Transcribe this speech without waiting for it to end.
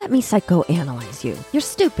let me psychoanalyze you. You're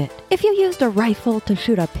stupid. If you used a rifle to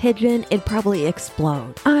shoot a pigeon, it'd probably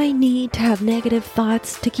explode. I need to have negative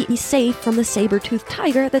thoughts to keep me safe from the saber-toothed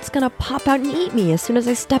tiger that's gonna pop out and eat me as soon as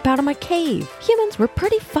I step out of my cave. Humans were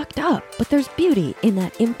pretty fucked up, but there's beauty in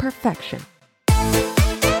that imperfection.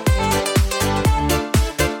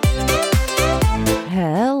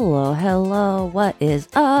 Hello, what is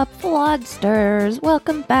up, Flodsters?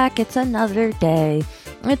 Welcome back, it's another day.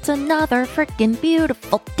 It's another freaking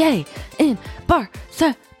beautiful day in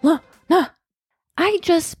Barcelona. I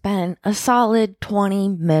just spent a solid 20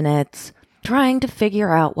 minutes trying to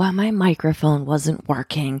figure out why my microphone wasn't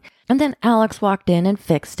working, and then Alex walked in and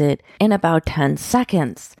fixed it in about 10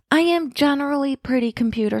 seconds. I am generally pretty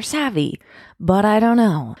computer savvy, but I don't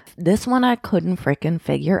know. This one I couldn't freaking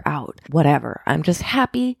figure out. Whatever, I'm just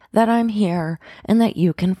happy that I'm here and that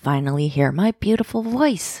you can finally hear my beautiful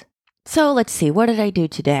voice. So let's see, what did I do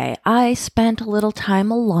today? I spent a little time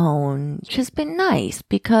alone, which has been nice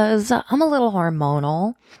because I'm a little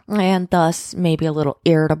hormonal and thus maybe a little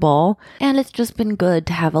irritable, and it's just been good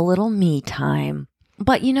to have a little me time.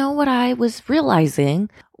 But you know what I was realizing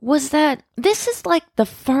was that this is like the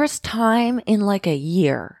first time in like a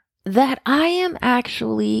year that I am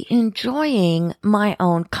actually enjoying my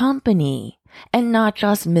own company and not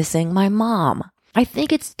just missing my mom. I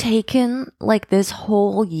think it's taken like this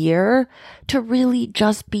whole year to really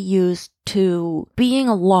just be used to being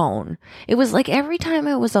alone. It was like every time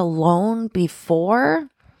I was alone before,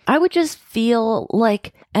 I would just feel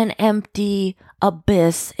like an empty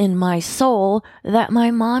abyss in my soul that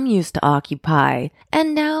my mom used to occupy.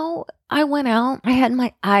 And now I went out, I had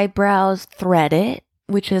my eyebrows threaded,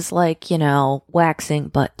 which is like, waxing,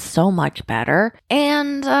 but so much better.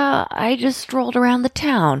 And I just strolled around the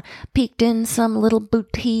town, peeked in some little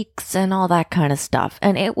boutiques and all that kind of stuff.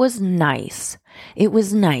 And it was nice. It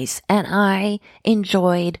was nice. And I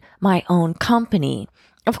enjoyed my own company.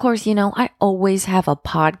 Of course, I always have a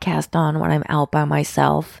podcast on when I'm out by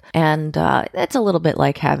myself. And it's a little bit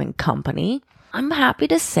like having company. I'm happy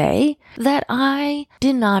to say that I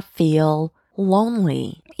did not feel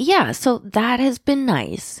lonely. Yeah, so that has been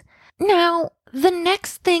nice. Now, the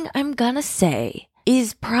next thing I'm gonna say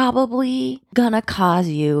is probably gonna cause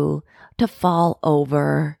you to fall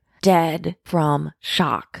over dead from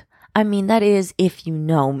shock. I mean, that is if you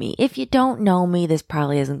know me. If you don't know me, this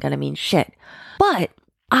probably isn't gonna mean shit. But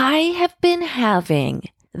I have been having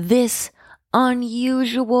this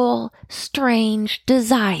unusual, strange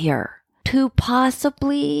desire to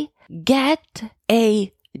possibly get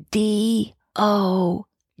a DOG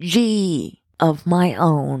of my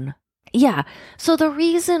own. Yeah, so the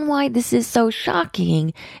reason why this is so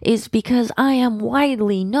shocking is because I am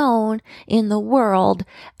widely known in the world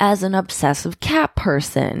as an obsessive cat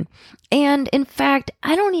person. And in fact,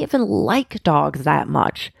 I don't even like dogs that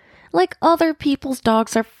much. Like, other people's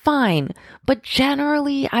dogs are fine, but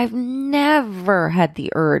generally I've never had the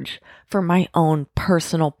urge for my own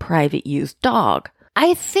personal private use dog.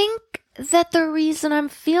 I think that the reason I'm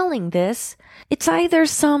feeling this, it's either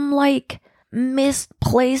some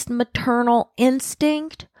misplaced maternal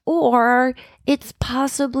instinct, or it's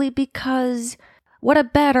possibly because what a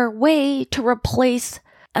better way to replace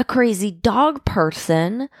a crazy dog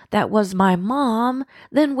person that was my mom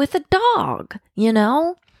than with a dog,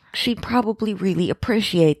 She'd probably really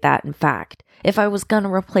appreciate that, in fact. If I was going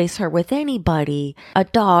to replace her with anybody, a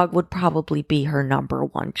dog would probably be her number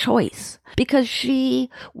one choice. Because she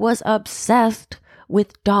was obsessed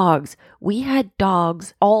with dogs. We had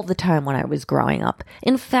dogs all the time when I was growing up.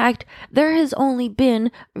 In fact, there has only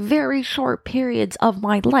been very short periods of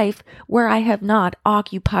my life where I have not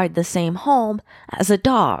occupied the same home as a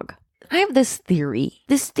dog. I have this theory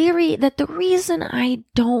that the reason I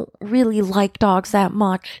don't really like dogs that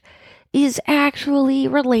much is actually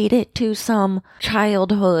related to some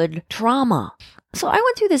childhood trauma. So I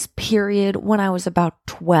went through this period when I was about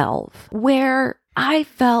 12 where I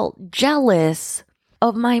felt jealous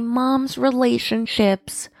of my mom's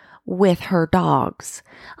relationships with her dogs.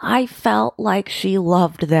 I felt like she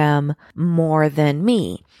loved them more than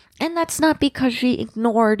me. And that's not because she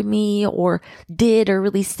ignored me or did or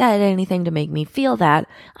really said anything to make me feel that.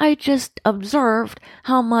 I just observed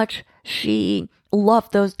how much she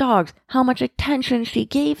loved those dogs, how much attention she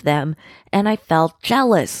gave them, and I felt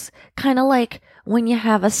jealous. Kind of like when you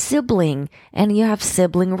have a sibling and you have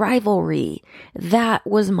sibling rivalry. That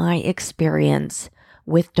was my experience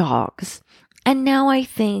with dogs. And now I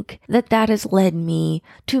think that has led me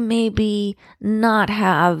to maybe not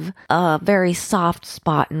have a very soft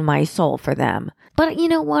spot in my soul for them. But you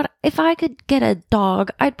know what? If I could get a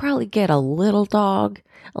dog, I'd probably get a little dog,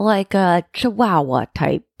 like a Chihuahua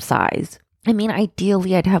type size. I mean,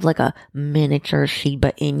 ideally, I'd have like a miniature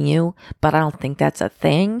Shiba Inu, but I don't think that's a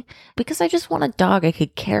thing because I just want a dog I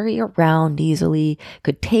could carry around easily,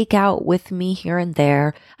 could take out with me here and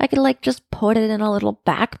there. I could like just put it in a little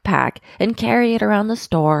backpack and carry it around the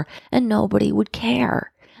store and nobody would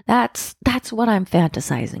care. That's what I'm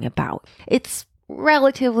fantasizing about. It's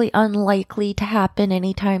relatively unlikely to happen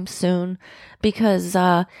anytime soon because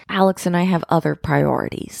Alex and I have other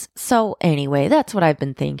priorities. So anyway, that's what I've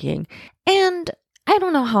been thinking. And I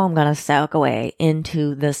don't know how I'm going to segue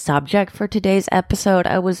into the subject for today's episode.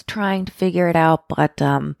 I was trying to figure it out, but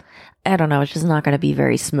I don't know, it's just not going to be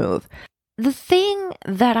very smooth. The thing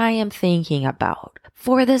that I am thinking about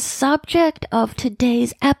for the subject of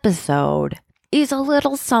today's episode is a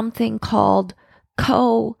little something called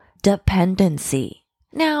codependency.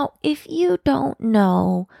 Now, if you don't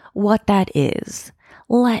know what that is,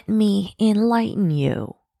 let me enlighten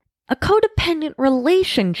you. A codependent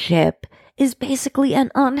relationship is basically an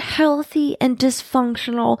unhealthy and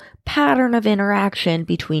dysfunctional pattern of interaction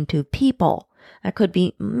between two people. That could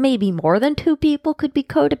be maybe more than two people could be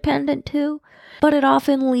codependent to, but it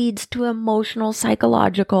often leads to emotional,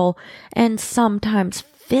 psychological, and sometimes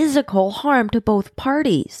physical harm to both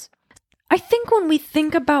parties. I think when we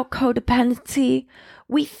think about codependency,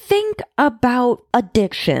 we think about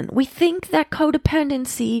addiction. We think that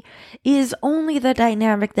codependency is only the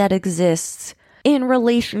dynamic that exists in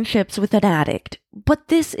relationships with an addict. But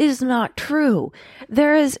this is not true.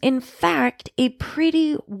 There is, in fact, a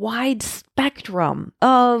pretty wide spectrum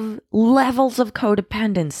of levels of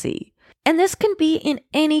codependency. And this can be in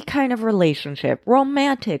any kind of relationship,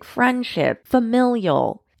 romantic, friendship,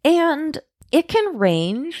 familial, and it can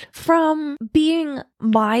range from being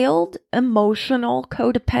mild emotional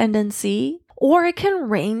codependency, or it can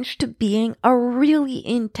range to being a really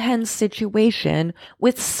intense situation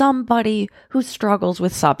with somebody who struggles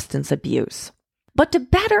with substance abuse. But to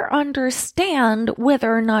better understand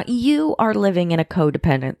whether or not you are living in a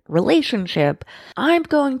codependent relationship, I'm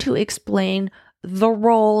going to explain the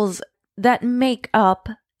roles that make up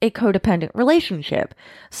a codependent relationship.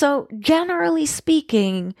 So generally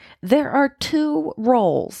speaking, there are two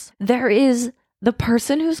roles. There is the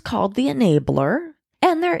person who's called the enabler,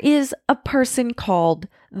 and there is a person called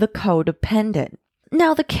the codependent.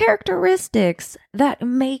 Now, the characteristics that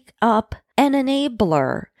make up an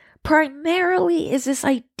enabler primarily is this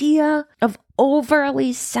idea of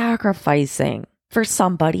overly sacrificing for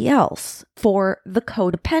somebody else, for the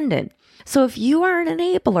codependent. So if you are an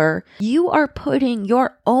enabler, you are putting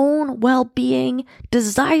your own well-being,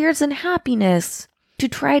 desires, and happiness to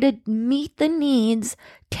try to meet the needs,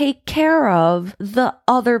 take care of the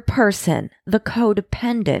other person, the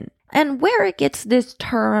codependent. And where it gets this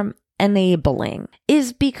term enabling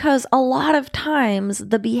is because a lot of times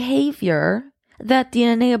the behavior that the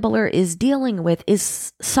enabler is dealing with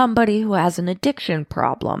is somebody who has an addiction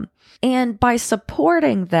problem. And by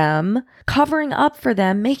supporting them, covering up for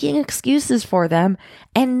them, making excuses for them,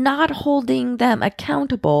 and not holding them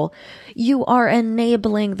accountable, you are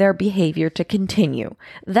enabling their behavior to continue.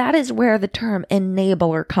 That is where the term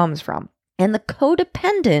enabler comes from. And the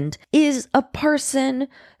codependent is a person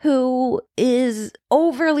who is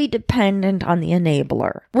overly dependent on the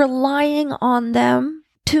enabler, relying on them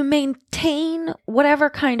to maintain whatever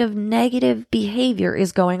kind of negative behavior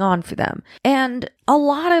is going on for them. And a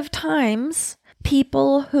lot of times,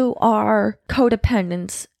 people who are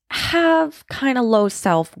codependents have kind of low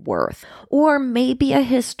self-worth or maybe a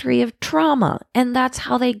history of trauma. And that's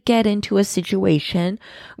how they get into a situation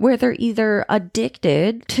where they're either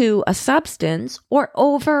addicted to a substance or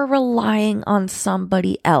over relying on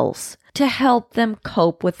somebody else to help them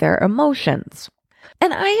cope with their emotions.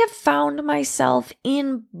 And I have found myself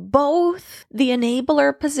in both the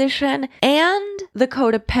enabler position and the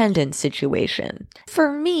codependent situation.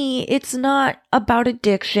 For me, it's not about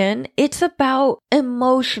addiction. It's about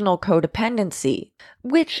emotional codependency,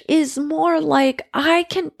 which is more like I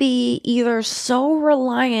can be either so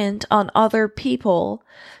reliant on other people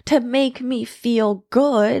to make me feel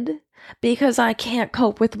good because I can't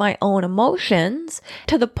cope with my own emotions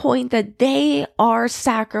to the point that they are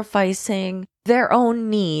sacrificing their own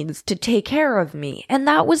needs to take care of me. And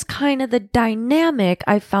that was kind of the dynamic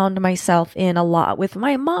I found myself in a lot with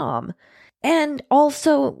my mom. And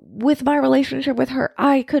also with my relationship with her,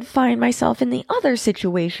 I could find myself in the other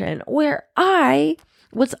situation where I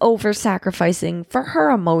was over-sacrificing for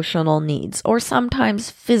her emotional needs or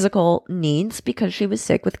sometimes physical needs because she was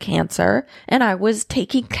sick with cancer and I was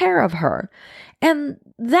taking care of her. And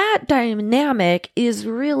that dynamic is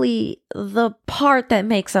really the part that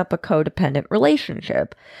makes up a codependent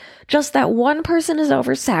relationship. Just that one person is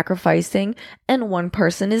over-sacrificing and one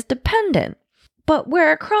person is dependent. But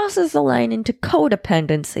where it crosses the line into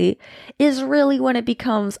codependency is really when it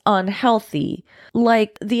becomes unhealthy.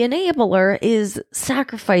 Like the enabler is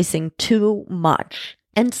sacrificing too much.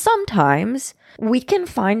 And sometimes we can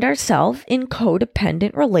find ourselves in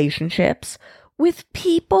codependent relationships with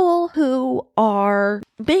people who are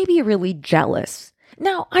maybe really jealous.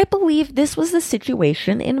 Now, I believe this was the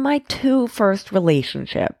situation in my 2 first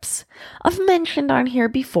relationships. I've mentioned on here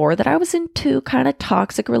before that I was in 2 kind of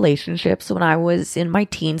toxic relationships when I was in my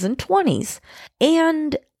teens and 20s.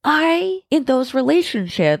 And in those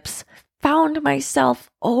relationships, found myself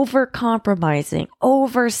over-compromising,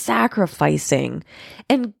 over-sacrificing,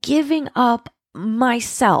 and giving up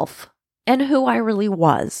myself and who I really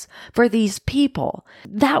was for these people.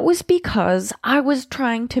 That was because I was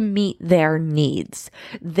trying to meet their needs.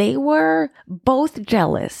 They were both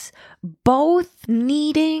jealous, both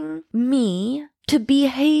needing me to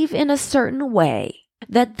behave in a certain way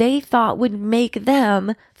that they thought would make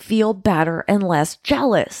them feel better and less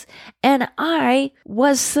jealous. And I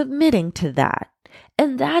was submitting to that.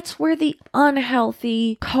 And that's where the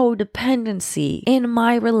unhealthy codependency in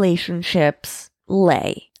my relationships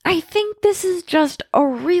lay. I think this is just a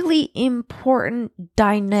really important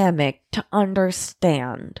dynamic to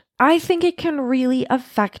understand. I think it can really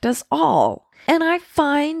affect us all. And I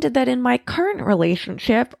find that in my current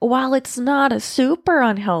relationship, while it's not a super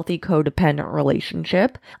unhealthy codependent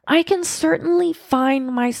relationship, I can certainly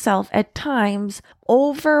find myself at times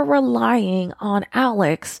over-relying on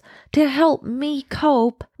Alex to help me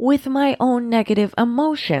cope with my own negative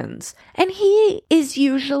emotions. And he is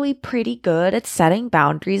usually pretty good at setting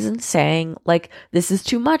boundaries and saying, like, this is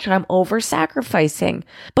too much, I'm over-sacrificing.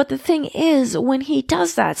 But the thing is, when he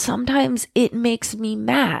does that, sometimes it makes me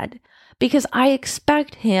mad. Because I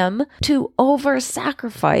expect him to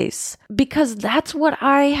over-sacrifice. Because that's what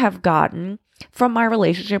I have gotten from my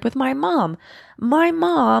relationship with my mom. My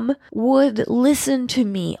mom would listen to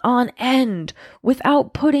me on end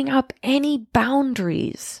without putting up any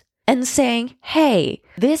boundaries and saying, hey,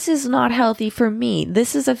 this is not healthy for me.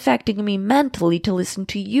 This is affecting me mentally to listen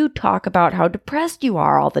to you talk about how depressed you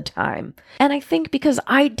are all the time. And I think because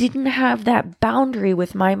I didn't have that boundary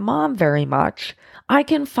with my mom very much, I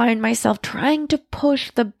can find myself trying to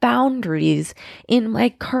push the boundaries in my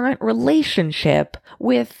current relationship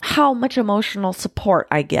with how much emotional support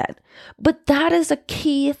I get. But that is a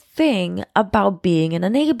key thing about being an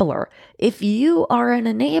enabler. If you are an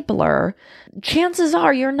enabler, chances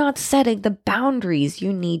are you're not setting the boundaries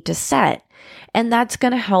you need to set. And that's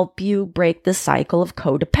going to help you break the cycle of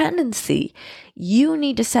codependency. You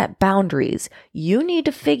need to set boundaries. You need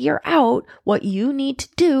to figure out what you need to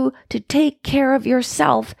do to take care of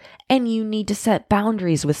yourself, and you need to set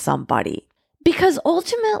boundaries with somebody. Because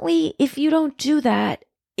ultimately, if you don't do that,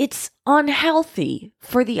 it's unhealthy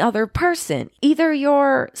for the other person. Either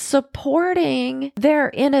you're supporting their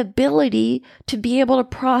inability to be able to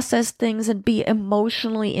process things and be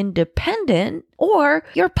emotionally independent, or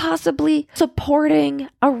you're possibly supporting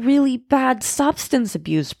a really bad substance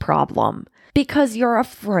abuse problem because you're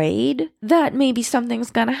afraid that maybe something's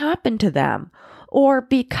going to happen to them. Or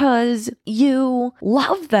because you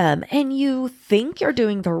love them and you think you're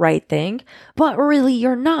doing the right thing, but really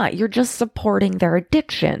you're not. You're just supporting their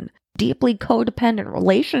addiction. Deeply codependent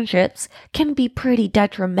relationships can be pretty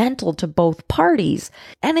detrimental to both parties.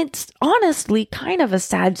 And it's honestly kind of a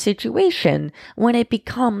sad situation when it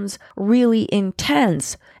becomes really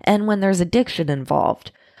intense and when there's addiction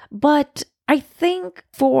involved. But I think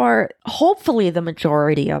for hopefully the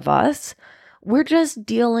majority of us, we're just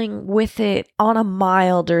dealing with it on a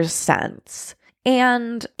milder sense.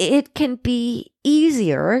 And it can be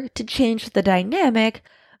easier to change the dynamic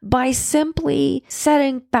by simply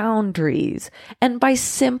setting boundaries and by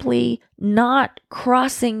simply not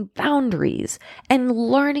crossing boundaries and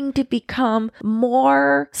learning to become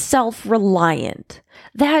more self-reliant.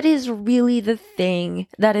 That is really the thing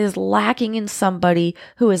that is lacking in somebody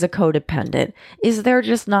who is a codependent, is they're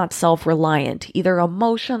just not self-reliant, either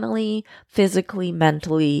emotionally, physically,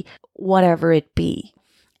 mentally, whatever it be.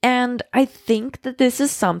 And I think that this is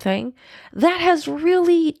something that has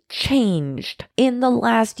really changed in the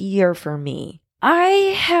last year for me.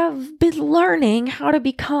 I have been learning how to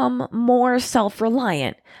become more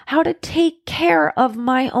self-reliant, how to take care of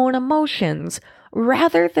my own emotions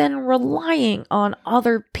rather than relying on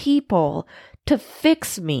other people to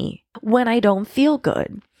fix me when I don't feel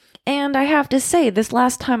good. And I have to say, this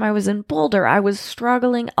last time I was in Boulder, I was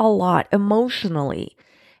struggling a lot emotionally.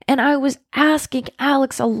 And I was asking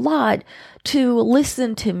Alex a lot to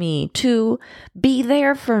listen to me, to be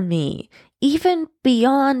there for me, even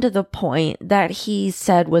beyond the point that he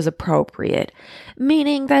said was appropriate,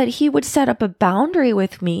 meaning that he would set up a boundary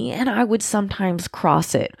with me and I would sometimes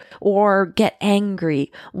cross it or get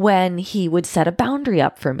angry when he would set a boundary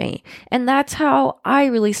up for me. And that's how I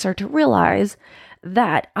really start to realize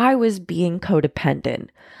that I was being codependent.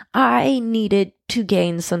 I needed to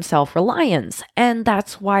gain some self-reliance, and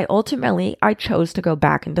that's why ultimately I chose to go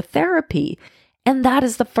back into therapy. And that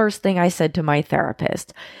is the first thing I said to my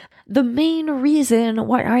therapist. The main reason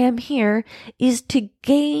why I am here is to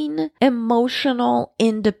gain emotional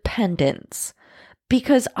independence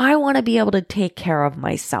because I want to be able to take care of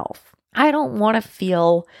myself. I don't want to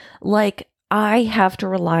feel like I have to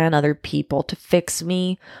rely on other people to fix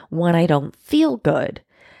me when I don't feel good.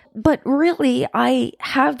 But really, I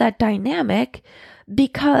have that dynamic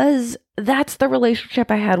because that's the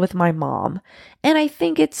relationship I had with my mom. And I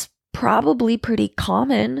think it's probably pretty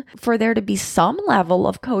common for there to be some level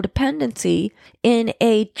of codependency in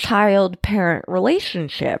a child-parent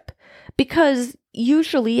relationship because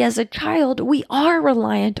usually as a child, we are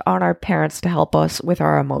reliant on our parents to help us with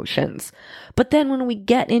our emotions. But then when we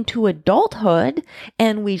get into adulthood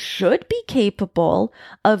and we should be capable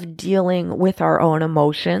of dealing with our own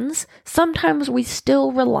emotions, sometimes we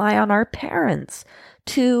still rely on our parents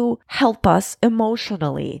to help us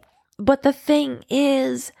emotionally. But the thing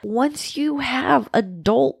is, once you have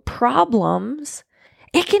adult problems,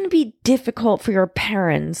 it can be difficult for your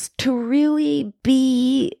parents to really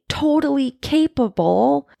be totally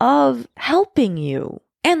capable of helping you.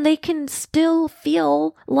 And they can still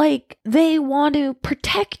feel like they want to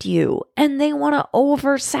protect you and they want to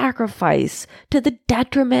over-sacrifice to the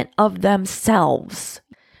detriment of themselves.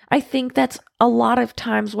 I think that's a lot of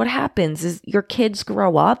times what happens is your kids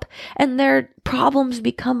grow up and their problems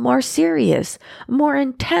become more serious, more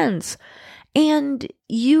intense. And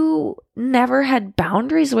you never had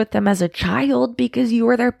boundaries with them as a child because you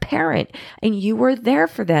were their parent and you were there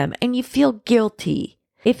for them and you feel guilty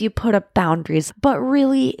if you put up boundaries. But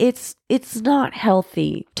really, it's not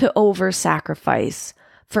healthy to over-sacrifice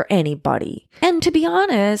for anybody. And to be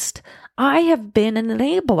honest, I have been an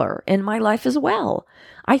enabler in my life as well.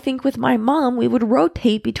 I think with my mom, we would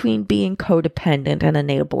rotate between being codependent and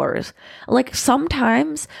enablers. Like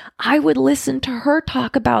sometimes I would listen to her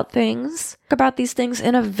talk about these things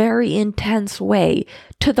in a very intense way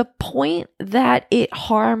to the point that it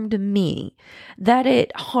harmed me, that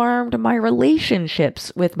it harmed my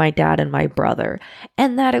relationships with my dad and my brother,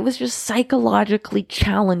 and that it was just psychologically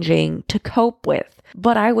challenging to cope with.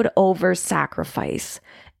 But I would over-sacrifice.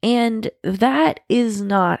 And that is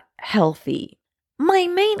not healthy. My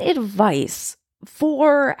main advice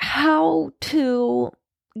for how to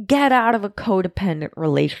get out of a codependent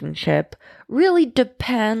relationship really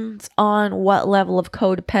depends on what level of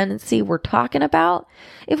codependency we're talking about.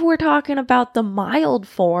 If we're talking about the mild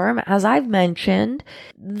form, as I've mentioned,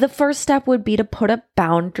 the first step would be to put up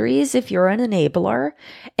boundaries if you're an enabler.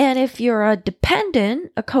 And if you're a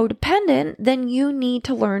codependent, then you need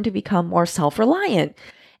to learn to become more self-reliant.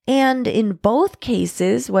 And in both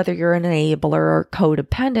cases, whether you're an enabler or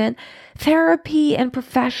codependent, therapy and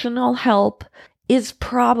professional help is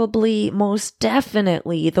probably most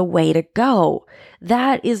definitely the way to go.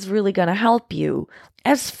 That is really going to help you.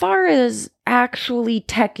 As far as actually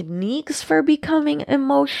techniques for becoming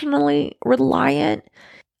emotionally reliant,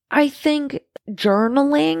 I think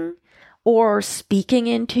journaling or speaking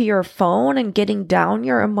into your phone and getting down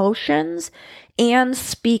your emotions and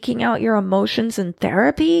speaking out your emotions in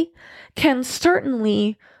therapy can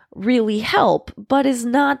certainly really help, but is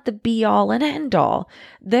not the be-all and end-all.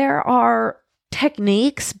 There are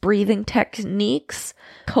techniques, breathing techniques,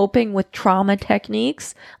 coping with trauma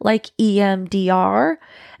techniques like EMDR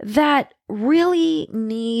that really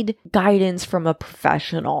need guidance from a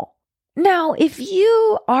professional. Now, if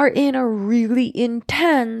you are in a really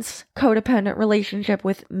intense codependent relationship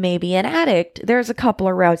with maybe an addict, there's a couple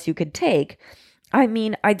of routes you could take. I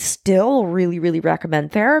mean, I'd still really, really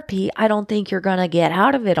recommend therapy. I don't think you're going to get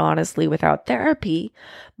out of it, honestly, without therapy.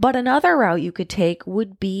 But another route you could take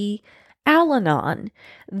would be Al-Anon.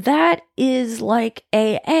 That is like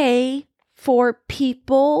AA for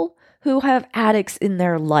people who have addicts in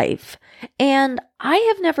their life. And I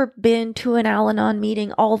have never been to an Al-Anon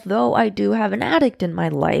meeting, although I do have an addict in my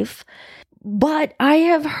life. But I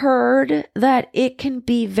have heard that it can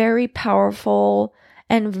be very powerful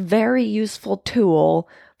and very useful tool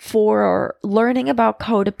for learning about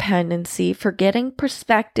codependency, for getting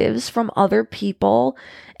perspectives from other people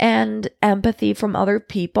and empathy from other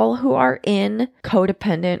people who are in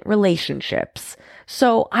codependent relationships.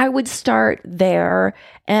 So I would start there,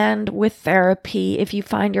 and with therapy, if you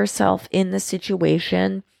find yourself in the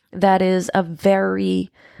situation that is a very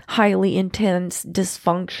highly intense,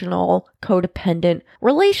 dysfunctional, codependent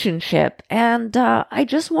relationship. And I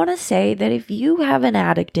just want to say that if you have an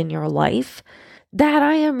addict in your life, that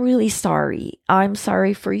I am really sorry. I'm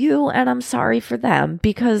sorry for you and I'm sorry for them,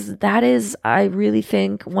 because that is, I really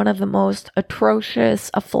think, one of the most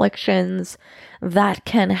atrocious afflictions that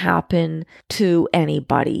can happen to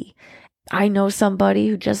anybody. I know somebody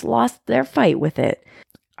who just lost their fight with it.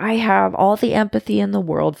 I have all the empathy in the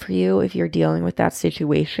world for you if you're dealing with that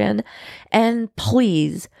situation. And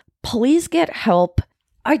please get help.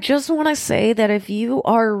 I just want to say that if you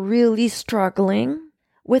are really struggling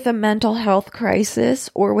with a mental health crisis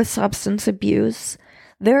or with substance abuse,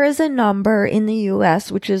 there is a number in the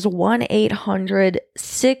US which is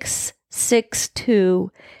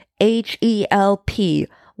 1-800-662-HELP.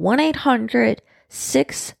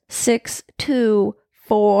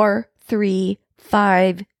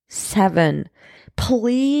 1-800-662-4357.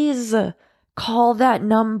 Please call that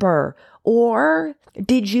number. Or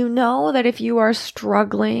did you know that if you are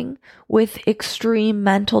struggling with extreme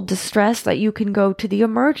mental distress, that you can go to the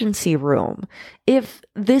emergency room? If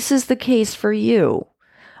this is the case for you,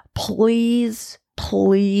 please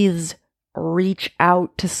reach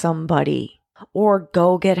out to somebody or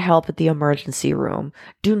go get help at the emergency room.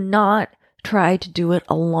 Do not try to do it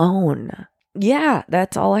alone. Yeah,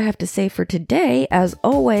 that's all I have to say for today. As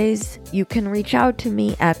always, you can reach out to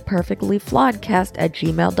me at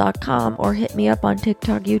perfectlyflawedcast@gmail.com or hit me up on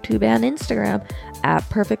TikTok, YouTube, and Instagram at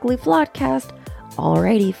perfectlyflawedcast.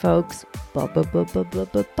 Alrighty, folks.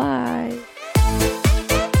 Bye.